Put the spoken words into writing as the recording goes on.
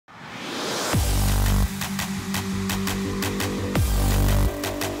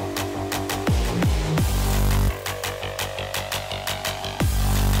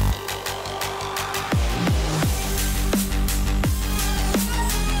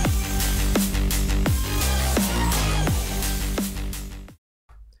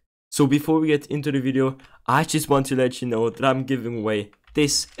So before we get into the video, I just want to let you know that I'm giving away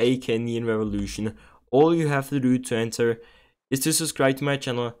this AK Neon Revolution. All you have to do to enter is to subscribe to my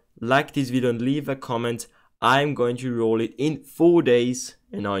channel, like this video and leave a comment. I'm going to roll it in 4 days,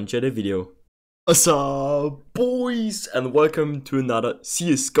 and now enjoy the video. What's up, boys, and welcome to another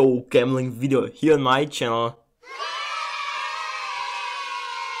CSGO gambling video here on my channel.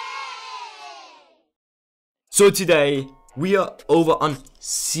 So today we are over on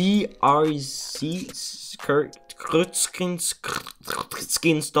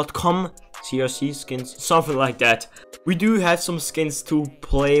crcskins.com, CRC skins, something like that. We do have some skins to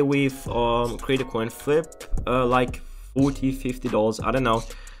play with, create a coin flip, like $40–50, I don't know.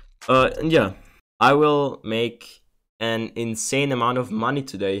 And yeah, I will make an insane amount of money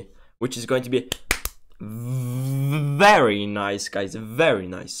today, which is going to be very nice, guys, very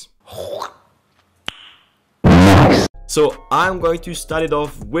nice. So I'm going to start it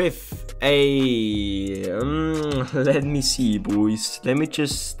off with a let me see, boys, let me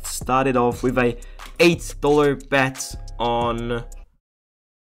just start it off with a $8 bet on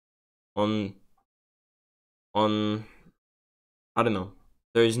I don't know,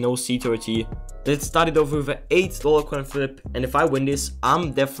 there is no C30. Let's start it off with an $8 coin flip, and if I win this,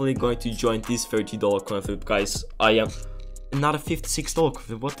 I'm definitely going to join this $30 coin flip, guys. I am another $56 coin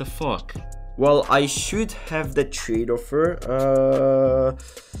flip, what the fuck. Well, I should have the trade offer.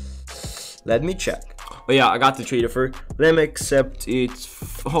 Let me check. Oh yeah, I got the trade offer. Let me accept it.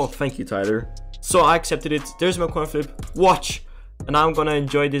 Oh, thank you, Tyler. So I accepted it. There's my coin flip. Watch, and I'm gonna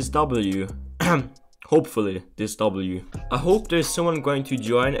enjoy this W. Hopefully, this W. I hope there's someone going to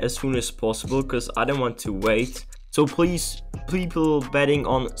join as soon as possible, because I don't want to wait. So please, people betting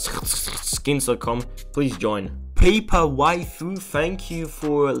on skins.com, please join. Paper Waifu, thank you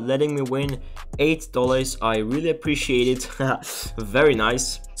for letting me win $8. I really appreciate it. Very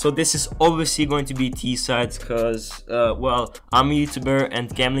nice. So this is obviously going to be T-sides, because well, I'm a YouTuber and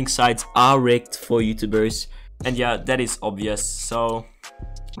gambling sites are rigged for YouTubers, and yeah, that is obvious. So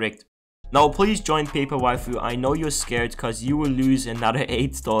rigged. Now please join Paper Waifu. I know you're scared because you will lose another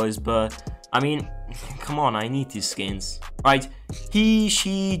 $8, but I mean, come on, I need these skins. Right,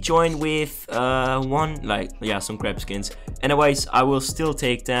 she joined with some crap skins. Anyways, I will still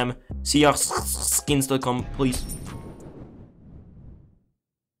take them. crskins.com, please.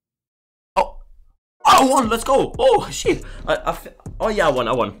 Oh, I won, let's go. Oh shit, oh yeah, I won.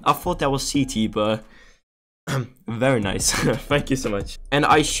 I thought that was CT, but very nice. Thank you so much. And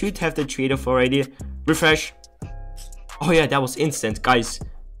I should have the trade off already. Refresh. Oh yeah, that was instant, guys.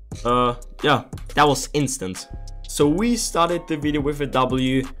 Yeah, that was instant. So we started the video with a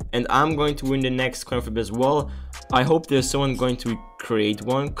W, and I'm going to win the next coin flip as well. I hope there's someone going to create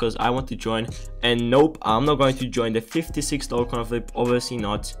one, because I want to join. And nope, I'm not going to join the $56 coin flip, obviously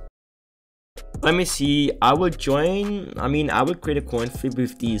not. Let me see, I will join, I will create a coin flip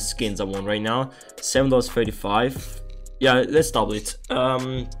with these skins I want right now. $7.35. Yeah, let's double it.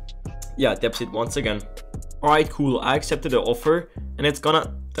 Yeah, deposit once again. Alright, cool, I accepted the offer, and it's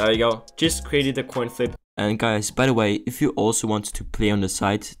gonna, there you go, just created a coin flip. And guys, by the way, if you also want to play on the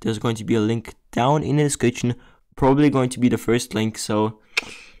site, there's going to be a link down in the description, probably going to be the first link, so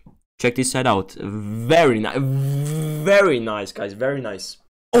check this site out. Very nice, guys, very nice.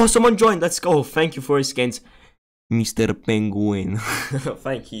 Oh, someone joined, let's go, thank you for your skins, Mr. Penguin.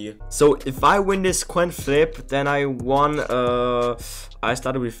 Thank you. So if I win this coin flip, then I won, I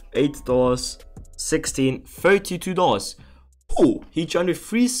started with $8, $16, $32. Oh, he joined with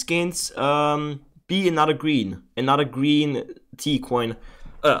 3 skins, be another green T coin.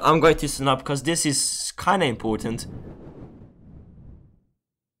 I'm going to sign up because this is kind of important.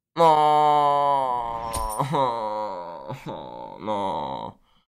 No.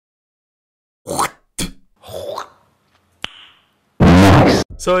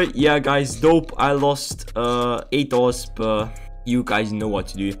 So yeah, guys, dope. I lost $8, but you guys know what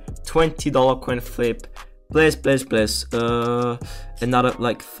to do. $20 coin flip. Bless. Another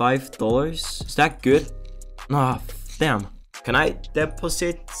like $5. Is that good? Ah, damn. Can I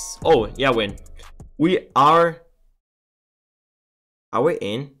deposit? Oh yeah, win. We are. Are we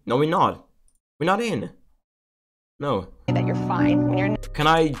in? No, we're not. We're not in. No. That you're fine when you're. Can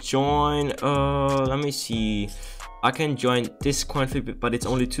I join? Let me see. I can join this coin flip, but it's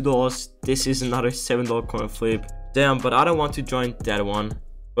only $2. This is another $7 coin flip. Damn, but I don't want to join that one.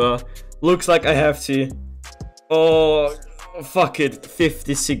 But looks like I have to. Oh, fuck it,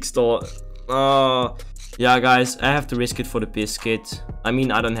 $56. Yeah, guys, I have to risk it for the biscuit. I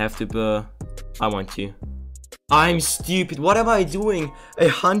mean, I don't have to, but I want to. I'm stupid. What am I doing?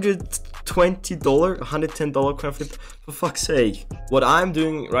 $110 coin flip, for fuck's sake. What I'm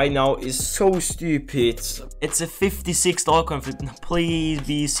doing right now is so stupid. It's a $56 coin flip. Please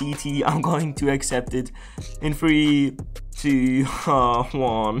be CT. I'm going to accept it in 3, 2,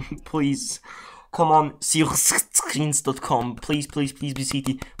 1. Please. Come on, sealscreens.com. Please be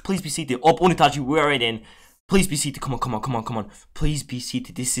CT. Please be CT. Oh, Onitaji, we're right in. Please be CT. Come on. Please be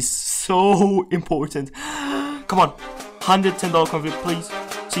CT. This is so important. Come on. $110 coin flip, please.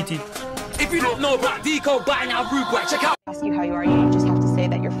 CT. If you don't know about Deco by now, Rude, check out. Ask you how you are, you just have to say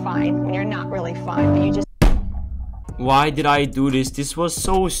that you're fine when you're not really fine, but you just. Why did I do this? This was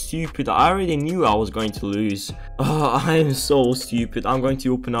so stupid. I already knew I was going to lose. I am so stupid. I'm going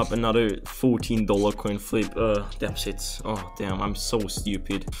to open up another $14 coin flip. That's it. Oh, damn. I'm so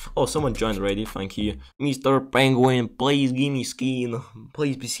stupid. Oh, someone joined already. Thank you. Mr. Penguin, please give me skin.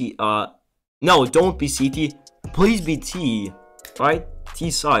 Please be C. No, don't be CT. Please be T. Right? T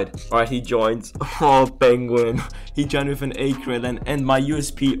side. Alright, he joined. Oh, Penguin. He joined with an A credit and my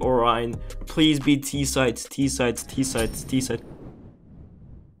USP Orion. Please be T side.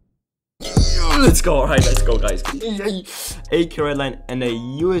 Let's go. Alright, let's go, guys. A credit and a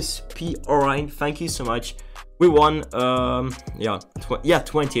USP Orion. Thank you so much. We won. Yeah,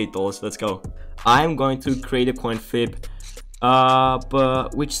 $28. Let's go. I'm going to create a coin flip.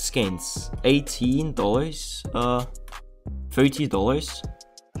 But which skins? $18. $30.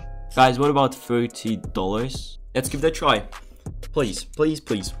 Guys, what about $30? Let's give that a try. Please.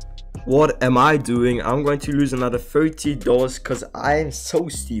 What am I doing? I'm going to lose another $30 because I am so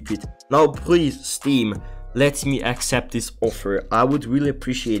stupid. Now, please, Steam, let me accept this offer. I would really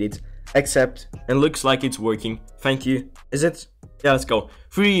appreciate it. Accept. And looks like it's working. Thank you. Is it? Yeah, let's go.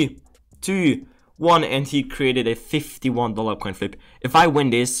 3, 2, 1. And he created a $51 coin flip. If I win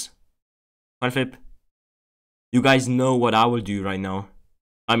this coin flip, you guys know what I will do right now.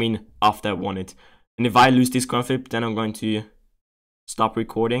 I mean, after I won it. And if I lose this coin flip, then I'm going to stop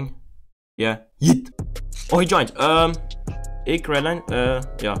recording. Yeah. Yeet. Oh, he joined. Ick Redline.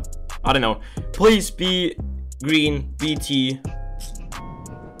 Yeah. I don't know. Please be green. BT.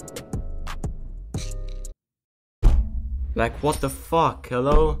 Like, what the fuck?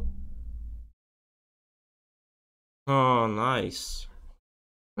 Hello? Oh, nice.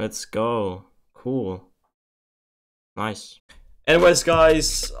 Let's go. Cool. Nice. Anyways,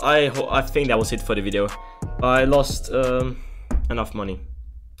 guys, I think that was it for the video. I lost enough money.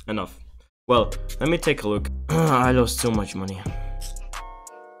 Enough. Well, let me take a look. I lost so much money.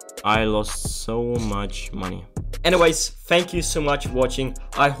 Anyways, thank you so much for watching.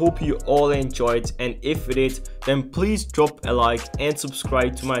 I hope you all enjoyed, and if you did, then please drop a like and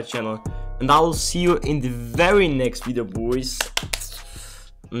subscribe to my channel. And I will see you in the very next video, boys.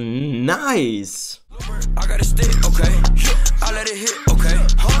 Nice. I got a stick, okay. I let it hit, okay.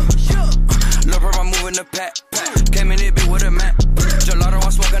 Look, bro, I'm moving the pack. Came in it big with a map. Gelato,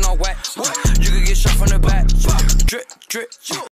 I'm smoking on wax. You can get shot from the back. Drip.